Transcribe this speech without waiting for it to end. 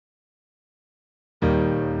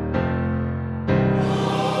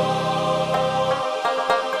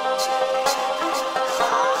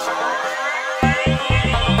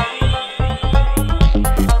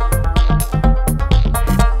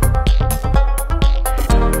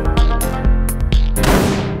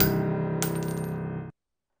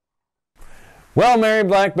Well, Mary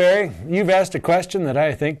Blackberry, you've asked a question that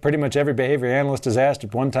I think pretty much every behavior analyst has asked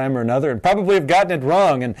at one time or another and probably have gotten it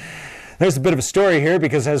wrong. And there's a bit of a story here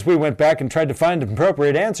because as we went back and tried to find an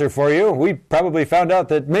appropriate answer for you, we probably found out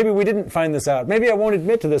that maybe we didn't find this out. Maybe I won't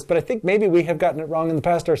admit to this, but I think maybe we have gotten it wrong in the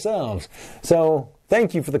past ourselves. So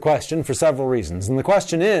thank you for the question for several reasons. And the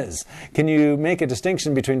question is, can you make a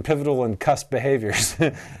distinction between pivotal and cusp behaviors?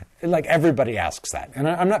 Like everybody asks that. And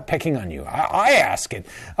I'm not picking on you. I ask it.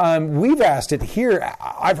 We've asked it here.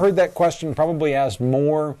 I've heard that question probably asked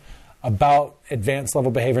more about advanced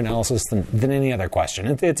level behavior analysis than any other question.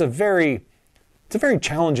 It's a very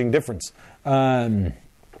challenging difference. Or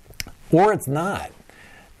it's not.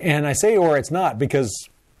 And I say or it's not because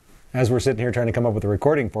as we're sitting here trying to come up with a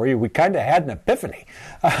recording for you, we kind of had an epiphany.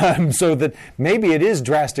 So that maybe it is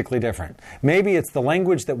drastically different. Maybe it's the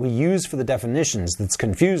language that we use for the definitions that's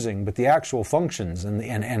confusing, but the actual functions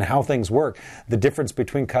and how things work, the difference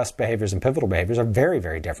between cusp behaviors and pivotal behaviors are very,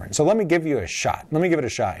 very different. So let me give you a shot. Let me give it a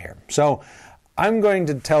shot here. So I'm going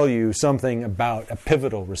to tell you something about a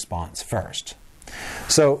pivotal response first.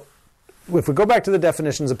 So if we go back to the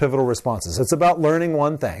definitions of pivotal responses, it's about learning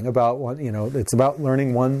one thing, it's about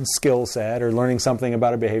learning one skill set or learning something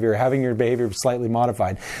about a behavior, having your behavior slightly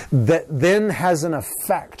modified, that then has an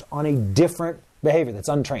effect on a different behavior that's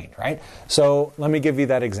untrained, right? So let me give you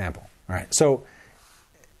that example. All right. So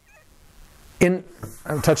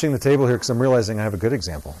I'm touching the table here because I'm realizing I have a good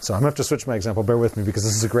example. So I'm going to have to switch my example. Bear with me because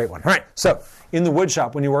this is a great one. All right. So in the wood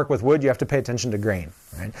shop, when you work with wood, you have to pay attention to grain.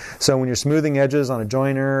 Right? So when you're smoothing edges on a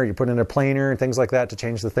joiner, you put in a planer and things like that to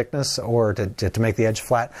change the thickness or to make the edge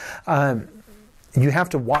flat, you have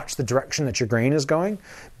to watch the direction that your grain is going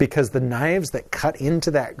because the knives that cut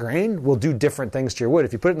into that grain will do different things to your wood.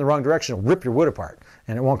 If you put it in the wrong direction, it'll rip your wood apart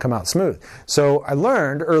and it won't come out smooth. So I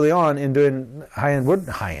learned early on in doing I don't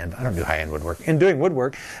do high-end woodwork, in doing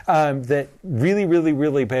woodwork, that really, really,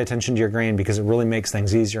 really pay attention to your grain because it really makes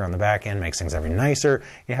things easier on the back end, makes things every nicer.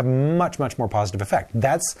 You have much, much more positive effect.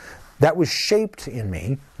 That was shaped in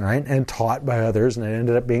me, right, and taught by others, and it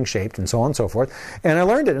ended up being shaped, and so on and so forth. And I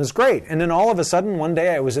learned it. It was great. And then all of a sudden, one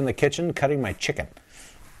day, I was in the kitchen cutting my chicken,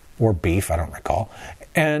 or beef, I don't recall.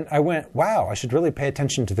 And I went, wow, I should really pay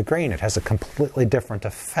attention to the grain. It has a completely different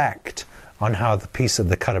effect on how the piece of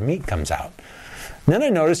the cut of meat comes out. And then I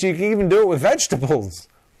noticed you can even do it with vegetables.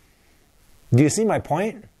 Do you see my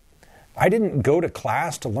point? I didn't go to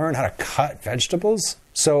class to learn how to cut vegetables,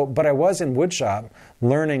 but I was in woodshop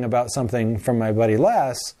learning about something from my buddy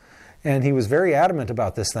Les, and he was very adamant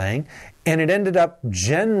about this thing, and it ended up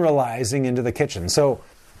generalizing into the kitchen. So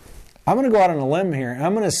I'm going to go out on a limb here, and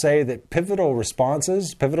I'm going to say that pivotal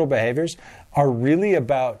responses, pivotal behaviors, are really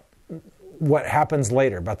about what happens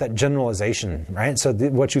later, about that generalization, right? So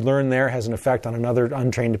what you learn there has an effect on another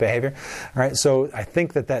untrained behavior, right? So I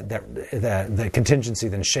think that the contingency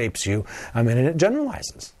then shapes you, and it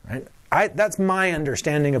generalizes, right? That's my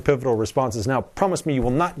understanding of pivotal responses. Now, promise me you will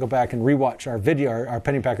not go back and rewatch our video, our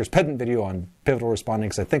Pennypackers pedant video on pivotal responding,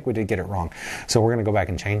 because I think we did get it wrong. So we're going to go back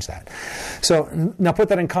and change that. So now put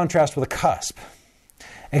that in contrast with a cusp.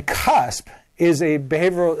 A cusp is a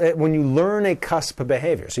behavioral, when you learn a cusp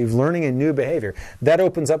behavior, so you're learning a new behavior, that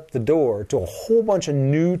opens up the door to a whole bunch of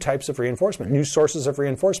new types of reinforcement, new sources of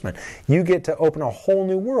reinforcement. You get to open a whole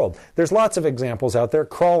new world. There's lots of examples out there.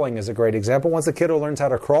 Crawling is a great example. Once a kiddo learns how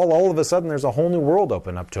to crawl, all of a sudden there's a whole new world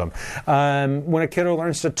open up to him. When a kiddo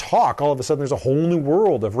learns to talk, all of a sudden there's a whole new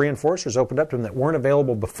world of reinforcers opened up to them that weren't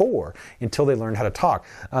available before until they learned how to talk.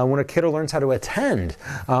 When a kiddo learns how to attend,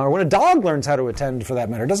 or when a dog learns how to attend for that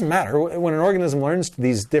matter, it doesn't matter. When an organism learns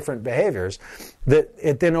these different behaviors, that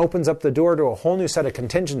it then opens up the door to a whole new set of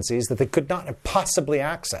contingencies that they could not have possibly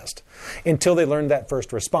accessed until they learned that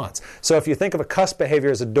first response. So if you think of a cusp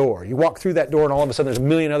behavior as a door, you walk through that door and all of a sudden there's a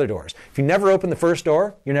million other doors. If you never open the first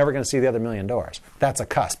door, you're never going to see the other million doors. That's a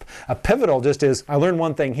cusp. A pivotal just is, I learned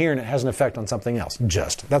one thing here and it has an effect on something else.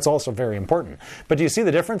 That's also very important. But do you see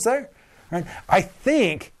the difference there? Right? I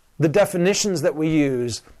think the definitions that we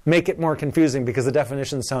use make it more confusing because the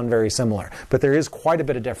definitions sound very similar. But there is quite a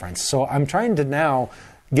bit of difference. So I'm trying to now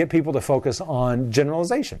get people to focus on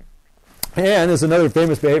generalization. And as another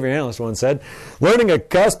famous behavior analyst once said, learning a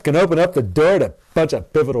cusp can open up the door to a bunch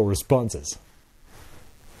of pivotal responses.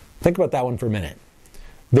 Think about that one for a minute.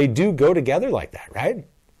 They do go together like that, right?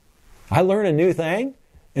 I learn a new thing,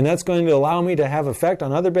 and that's going to allow me to have effect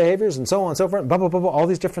on other behaviors and so on and so forth, blah, blah, blah, blah, all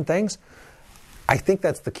these different things. I think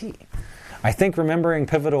that's the key. I think remembering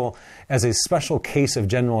pivotal as a special case of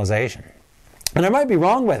generalization. And I might be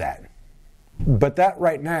wrong by that. But that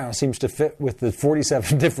right now seems to fit with the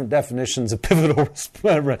 47 different definitions of pivotal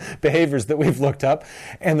behaviors that we've looked up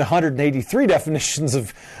and the 183 definitions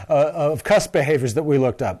of cusp behaviors that we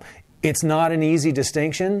looked up. It's not an easy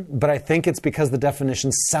distinction, but I think it's because the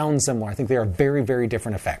definitions sound similar. I think they are very, very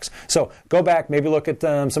different effects. So go back, maybe look at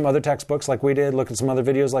some other textbooks like we did, look at some other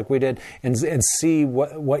videos like we did, and see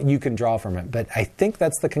what you can draw from it. But I think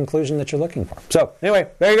that's the conclusion that you're looking for. So anyway,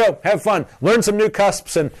 there you go. Have fun. Learn some new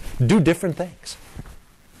cusps and do different things.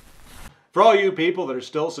 For all you people that are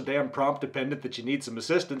still so damn prompt dependent that you need some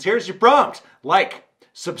assistance, here's your prompt. Like,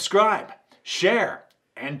 subscribe, share,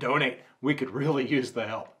 and donate. We could really use the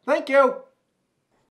help. Thank you.